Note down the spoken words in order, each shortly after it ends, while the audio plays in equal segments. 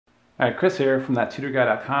All right, Chris here from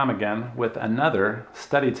thattutorguy.com again with another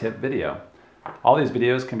study tip video. All these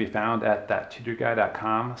videos can be found at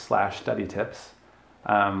thattutorguy.com/studytips.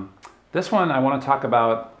 This one I want to talk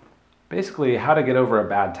about basically how to get over a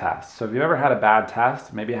bad test. So if you've ever had a bad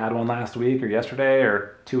test, maybe you had one last week or yesterday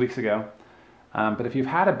or 2 weeks ago, but if you've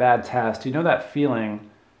had a bad test, you know that feeling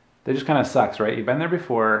that just kind of sucks, right? You've been there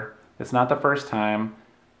before, it's not the first time,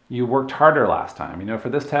 you worked harder last time. You know, for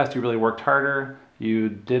this test you really worked harder, you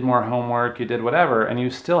did more homework, you did whatever, and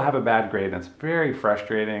you still have a bad grade. And it's very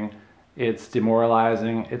frustrating, it's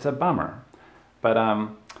demoralizing, it's a bummer. But I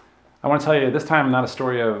want to tell you this time not a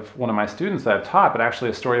story of one of my students that I've taught, but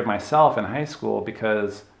actually a story of myself in high school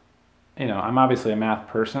because, you know, I'm obviously a math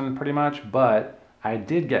person pretty much, but I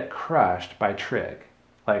did get crushed by trig,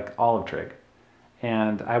 like all of trig.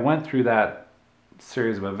 And I went through that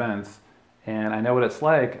series of events and I know what it's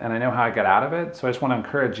like and I know how I got out of it. So I just want to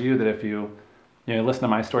encourage you that if you listen to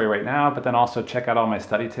my story right now, but then also check out all my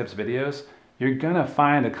study tips videos, you're gonna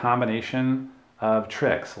find a combination of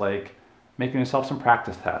tricks like making yourself some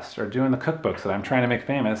practice tests or doing the cookbooks that I'm trying to make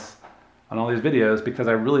famous on all these videos because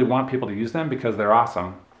I really want people to use them because they're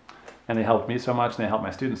awesome and they help me so much and they help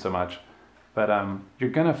my students so much. But you're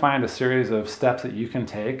gonna find a series of steps that you can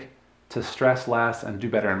take to stress less and do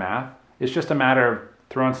better in math. It's just a matter of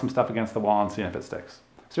throwing some stuff against the wall and seeing if it sticks.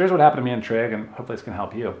 So here's what happened to me in trig, and hopefully it's gonna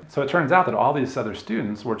help you. So it turns out that all these other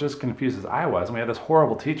students were just confused as I was, and we had this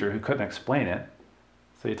horrible teacher who couldn't explain it.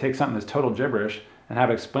 So you take something that's total gibberish and have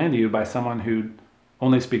it explained to you by someone who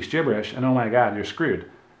only speaks gibberish, and oh my God, you're screwed.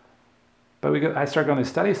 But I started going to these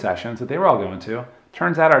study sessions that they were all going to.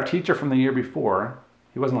 Turns out our teacher from the year before,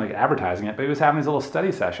 he wasn't like advertising it, but he was having these little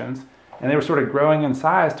study sessions, and they were sort of growing in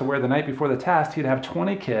size to where the night before the test, he'd have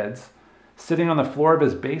 20 kids sitting on the floor of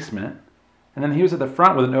his basement. And then he was at the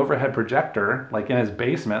front with an overhead projector, like in his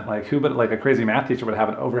basement, like who but like a crazy math teacher would have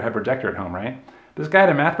an overhead projector at home, right? This guy had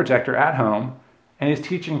a math projector at home, and he's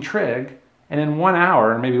teaching trig, and in 1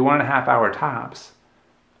 hour, maybe 1.5 hour tops,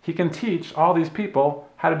 he can teach all these people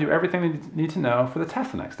how to do everything they need to know for the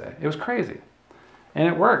test the next day. It was crazy. And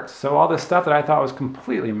it worked. So all this stuff that I thought was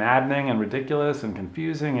completely maddening and ridiculous and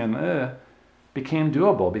confusing and became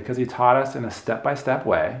doable because he taught us in a step-by-step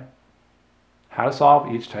way how to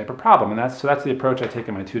solve each type of problem. And that's the approach I take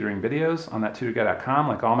in my tutoring videos on thattutorguy.com,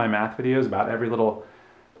 like all my math videos about every little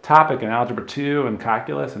topic in Algebra 2 and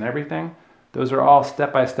calculus and everything. Those are all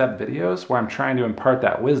step-by-step videos where I'm trying to impart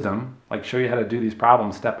that wisdom, like show you how to do these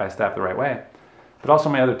problems step-by-step the right way. But also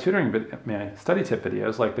my other my study tip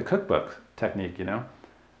videos, like the cookbook technique, you know.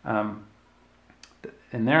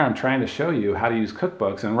 In there I'm trying to show you how to use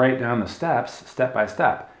cookbooks and write down the steps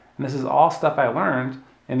step-by-step. And this is all stuff I learned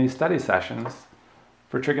in these study sessions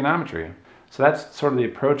for trigonometry. So that's sort of the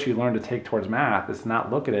approach you learn to take towards math. It's not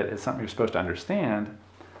look at it as something you're supposed to understand,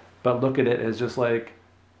 but look at it as just like,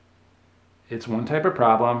 it's one type of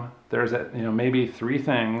problem. There's maybe 3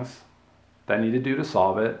 things that I need to do to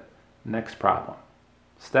solve it. Next problem.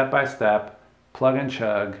 Step by step, plug and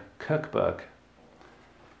chug, cookbook.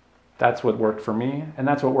 That's what worked for me, and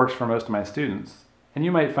that's what works for most of my students. And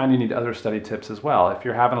you might find you need other study tips as well. If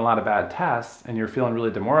you're having a lot of bad tests and you're feeling really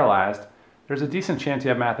demoralized, there's a decent chance you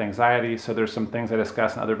have math anxiety, so there's some things I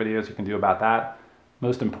discuss in other videos you can do about that.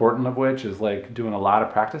 Most important of which is like doing a lot of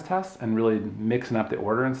practice tests and really mixing up the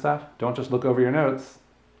order and stuff. Don't just look over your notes.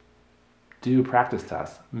 Do practice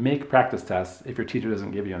tests. Make practice tests if your teacher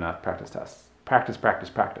doesn't give you enough practice tests. Practice, practice,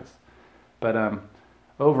 practice. But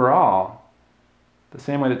overall, the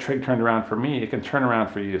same way that trig turned around for me, it can turn around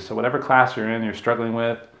for you. So whatever class you're in, you're struggling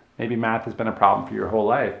with, maybe math has been a problem for your whole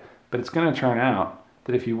life, but it's going to turn out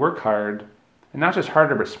that if you work hard, and not just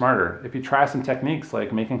harder but smarter, if you try some techniques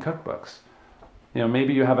like making cookbooks,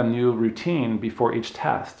 maybe you have a new routine before each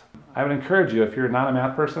test. I would encourage you, if you're not a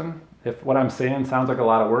math person, if what I'm saying sounds like a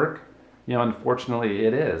lot of work, unfortunately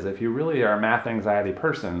it is. If you really are a math anxiety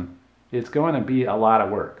person, it's going to be a lot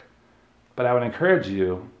of work. But I would encourage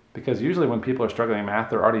you, because usually when people are struggling in math,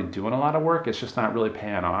 they're already doing a lot of work, it's just not really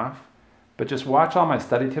paying off. But just watch all my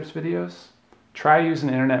study tips videos. Try using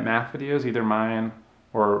internet math videos, either mine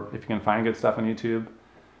or if you can find good stuff on YouTube.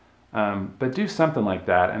 But do something like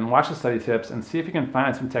that and watch the study tips and see if you can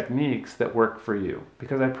find some techniques that work for you.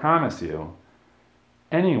 Because I promise you,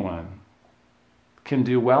 anyone can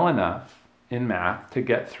do well enough in math to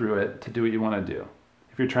get through it, to do what you want to do.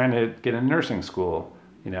 If you're trying to get in nursing school,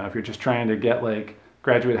 if you're just trying to get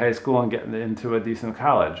graduate high school and get into a decent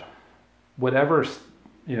college, whatever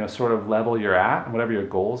sort of level you're at and whatever your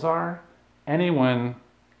goals are, anyone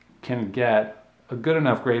can get a good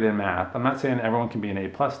enough grade in math. I'm not saying everyone can be an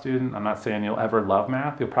A+ student. I'm not saying you'll ever love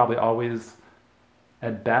math. You'll probably always,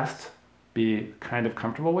 at best, be kind of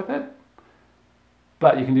comfortable with it,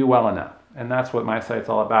 but you can do well enough. And that's what my site's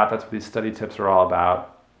all about. That's what these study tips are all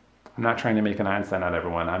about. I'm not trying to make an Einstein out of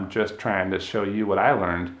everyone. I'm just trying to show you what I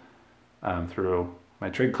learned through my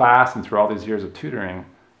trig class and through all these years of tutoring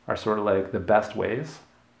are sort of like the best ways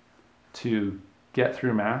to get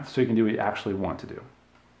through math so you can do what you actually want to do.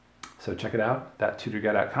 So check it out,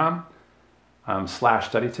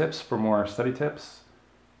 thattutorguy.com/study tips for more study tips,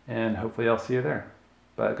 and hopefully I'll see you there.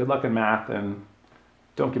 But good luck in math and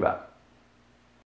don't give up.